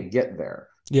 he can't get there.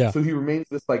 Yeah. So he remains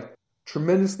this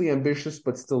tremendously ambitious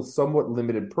but still somewhat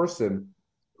limited person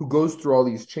who goes through all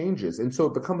these changes, and so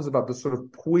it becomes about the sort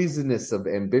of poisonous of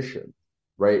ambition.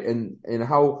 Right. And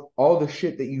how all the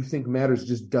shit that you think matters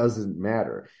just doesn't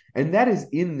matter. And that is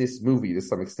in this movie to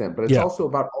some extent, but it's also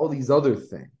about all these other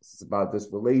things. It's about this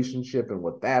relationship and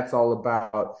what that's all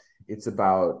about. It's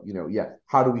about,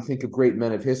 how do we think of great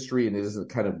men of history? And it isn't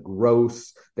kind of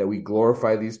gross that we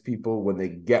glorify these people when they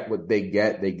get what they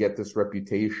get this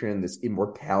reputation, this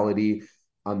immortality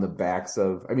on the backs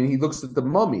of, I mean, he looks at the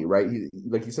mummy, right?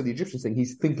 Like you said, the Egyptian thing,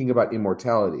 he's thinking about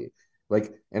immortality.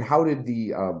 Like, and how did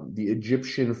the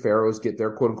Egyptian pharaohs get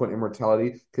their quote unquote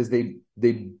immortality? Because they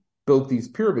built these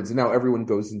pyramids, and now everyone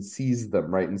goes and sees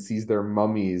them, right? And sees their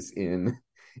mummies in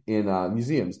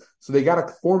museums. So they got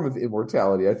a form of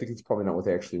immortality. I think it's probably not what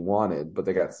they actually wanted, but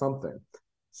they got something.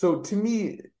 So to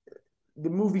me, the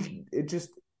movie,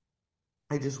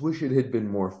 I just wish it had been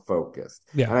more focused.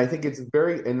 Yeah. And I think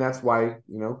and that's why,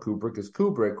 Kubrick is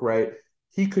Kubrick, right?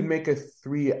 He could make a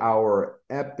 3-hour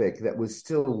epic that was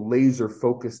still laser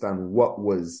focused on what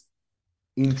was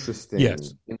interesting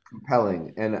and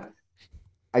compelling. And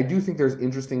I do think there's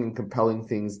interesting and compelling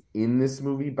things in this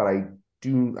movie, but I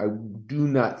do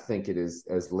not think it is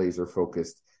as laser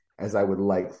focused as I would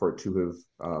like for it to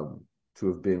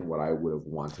have been what I would have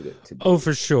wanted it to be. Oh,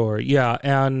 for sure. Yeah.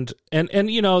 And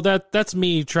that's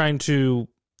me trying to,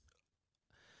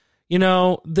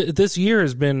 this year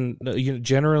has been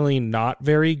generally not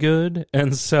very good.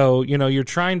 And so, you're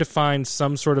trying to find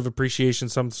some sort of appreciation,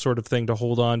 some sort of thing to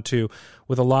hold on to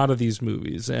with a lot of these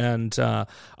movies. And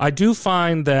I do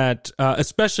find that,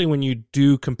 especially when you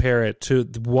do compare it to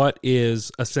what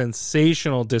is a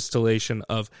sensational distillation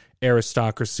of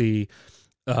aristocracy,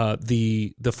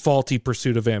 the faulty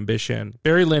pursuit of ambition.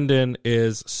 Barry Lyndon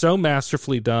is so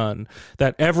masterfully done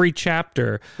that every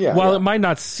chapter, while it might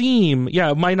not seem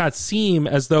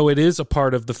as though it is a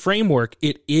part of the framework,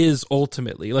 it is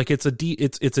ultimately, like, it's a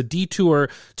detour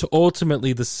to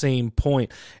ultimately the same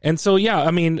point. And so,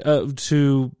 I mean, it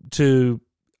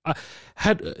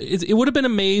would have been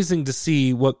amazing to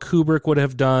see what Kubrick would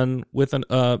have done with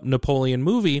a Napoleon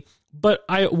movie. But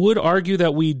I would argue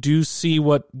that we do see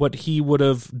what he would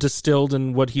have distilled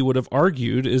and what he would have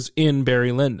argued is in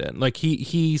Barry Lyndon. Like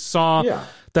he saw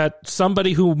that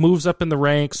somebody who moves up in the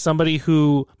ranks, somebody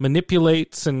who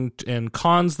manipulates and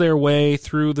cons their way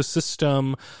through the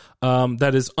system,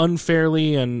 that is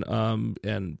unfairly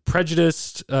and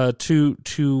prejudiced to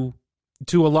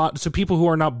people who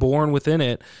are not born within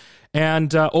it.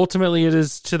 And ultimately, it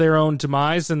is to their own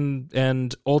demise,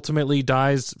 and ultimately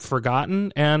dies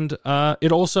forgotten. And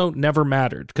it also never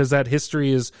mattered, because that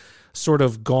history is sort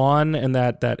of gone, and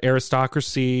that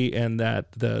aristocracy and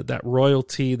that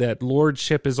royalty, that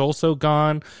lordship is also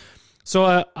gone.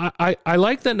 So I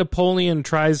like that Napoleon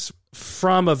tries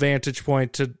from a vantage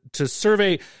point to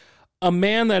survey a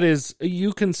man that is,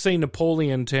 you can say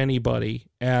Napoleon to anybody,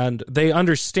 and they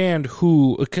understand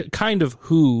who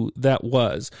that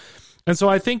was. And so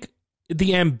I think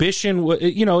the ambition,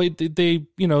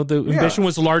 ambition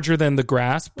was larger than the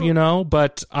grasp,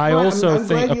 but I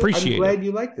appreciate it. I'm glad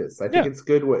you like this. I think it's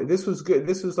good. This was good.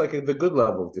 This was like the good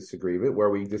level of disagreement,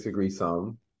 where we disagree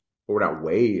some, but we're not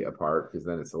way apart, because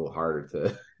then it's a little harder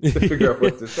to figure out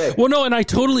what to say. Well, no, and I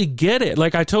totally get it.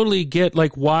 Like, I totally get,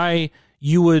 like, why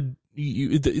you would,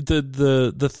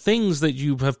 the things that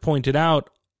you have pointed out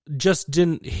just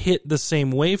didn't hit the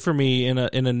same way for me in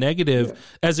a negative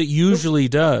as it usually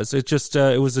does. It just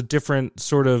it was a different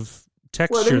sort of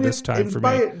texture this time for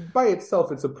me. By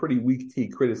itself, it's a pretty weak tea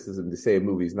criticism to say a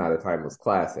movie's not a timeless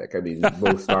classic. I mean,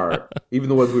 most are, even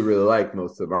the ones we really like,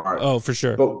 most of them are. Oh, for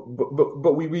sure.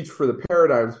 But we reach for the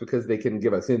paradigms because they can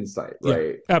give us insight,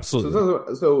 right?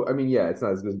 Absolutely. So I mean, it's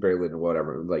not as good as Barry Lyndon or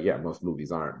whatever. Like, most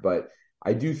movies aren't, but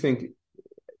I do think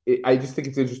I just think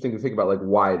it's interesting to think about, like,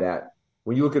 why that.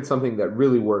 When you look at something that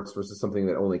really works versus something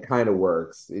that only kind of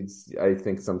works, I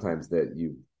think sometimes that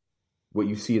what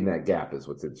you see in that gap is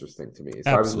what's interesting to me.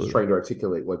 So I was just trying to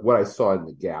articulate, like, what I saw in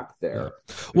the gap there.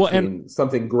 Well, and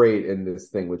something great in this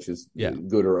thing, which is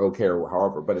good or okay or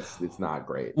however, but it's not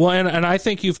great. Well, and I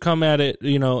think you've come at it,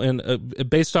 and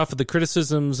based off of the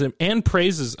criticisms and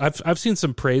praises. I've seen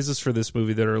some praises for this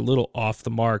movie that are a little off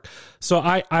the mark. So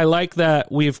I like that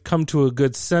we've come to a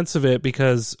good sense of it,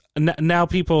 because now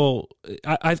people,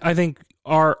 I think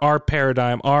our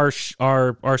paradigm, our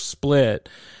split,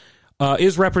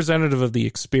 is representative of the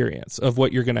experience of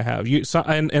what you're going to have.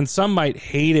 And some might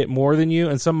hate it more than you,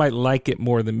 and some might like it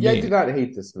more than me. I did not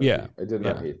hate this movie. I did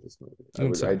not hate this movie. I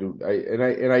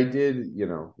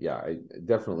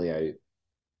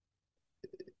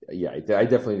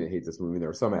definitely didn't hate this movie. There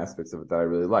were some aspects of it that I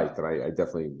really liked, and I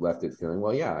definitely left it feeling,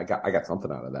 well, I got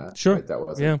something out of that. Sure, right?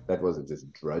 That wasn't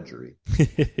just drudgery.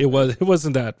 It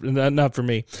wasn't that, not for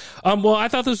me. Well, I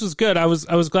thought this was good. I was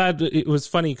glad. It was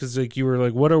funny because, like, you were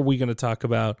like, what are we going to talk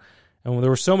about? And there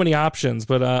were so many options,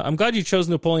 but I'm glad you chose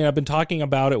Napoleon. I've been talking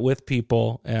about it with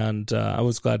people, and I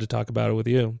was glad to talk about it with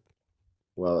you.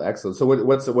 Well, excellent. So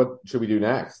what should we do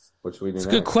next? What should we do It's a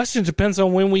good next? question. Depends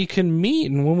on when we can meet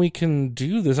and when we can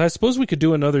do this. I suppose we could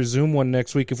do another Zoom one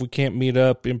next week if we can't meet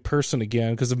up in person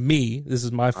again because of me. This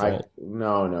is my fault.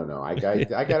 No.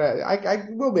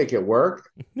 We'll make it work.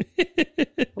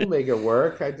 We'll make it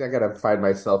work. I gotta find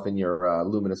myself in your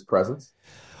luminous presence.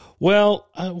 Well,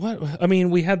 what I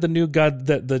mean, we had the new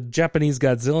the Japanese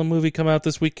Godzilla movie come out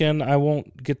this weekend. I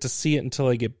won't get to see it until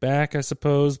I get back, I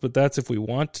suppose. But that's if we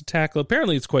want to tackle.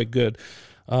 Apparently, it's quite good.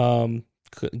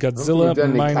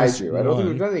 Godzilla minus kaiju. I don't think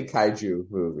we've one. done any kaiju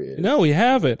movies. No, we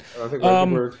haven't. I think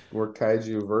we're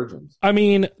kaiju virgins. I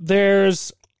mean,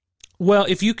 there's. Well,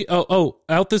 if you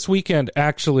out this weekend,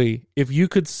 actually, if you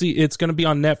could see, it's going to be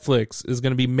on Netflix. Is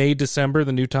going to be May December,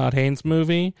 the new Todd Haynes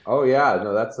movie. Oh yeah,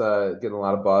 no, that's getting a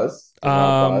lot of buzz.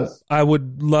 I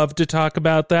would love to talk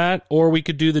about that, or we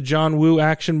could do the John Woo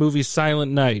action movie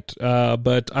Silent Night.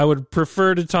 But I would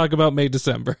prefer to talk about May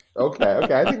December. Okay.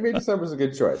 I think May December is a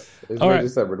good choice. All May right.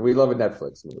 December. We love a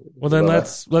Netflix movie. Well, then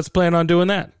let's plan on doing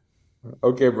that.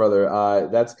 Okay, brother.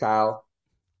 That's Kyle.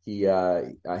 He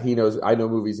knows I know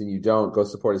movies and you don't. Go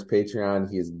support his Patreon.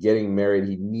 He is getting married.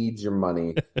 He needs your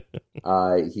money.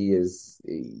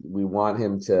 We want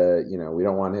him to, we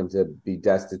don't want him to be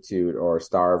destitute or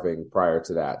starving prior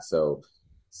to that. So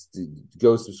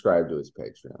go subscribe to his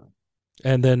Patreon.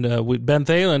 And then with Ben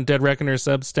Thalen, Dead Reckoner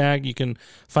Substack, you can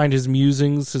find his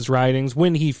musings, his writings,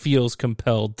 when he feels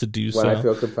compelled to do so. When I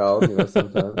feel compelled,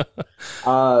 sometimes.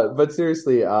 But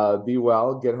seriously, be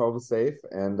well, get home safe,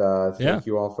 and thank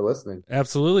you all for listening.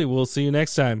 Absolutely. We'll see you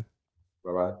next time.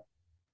 Bye-bye.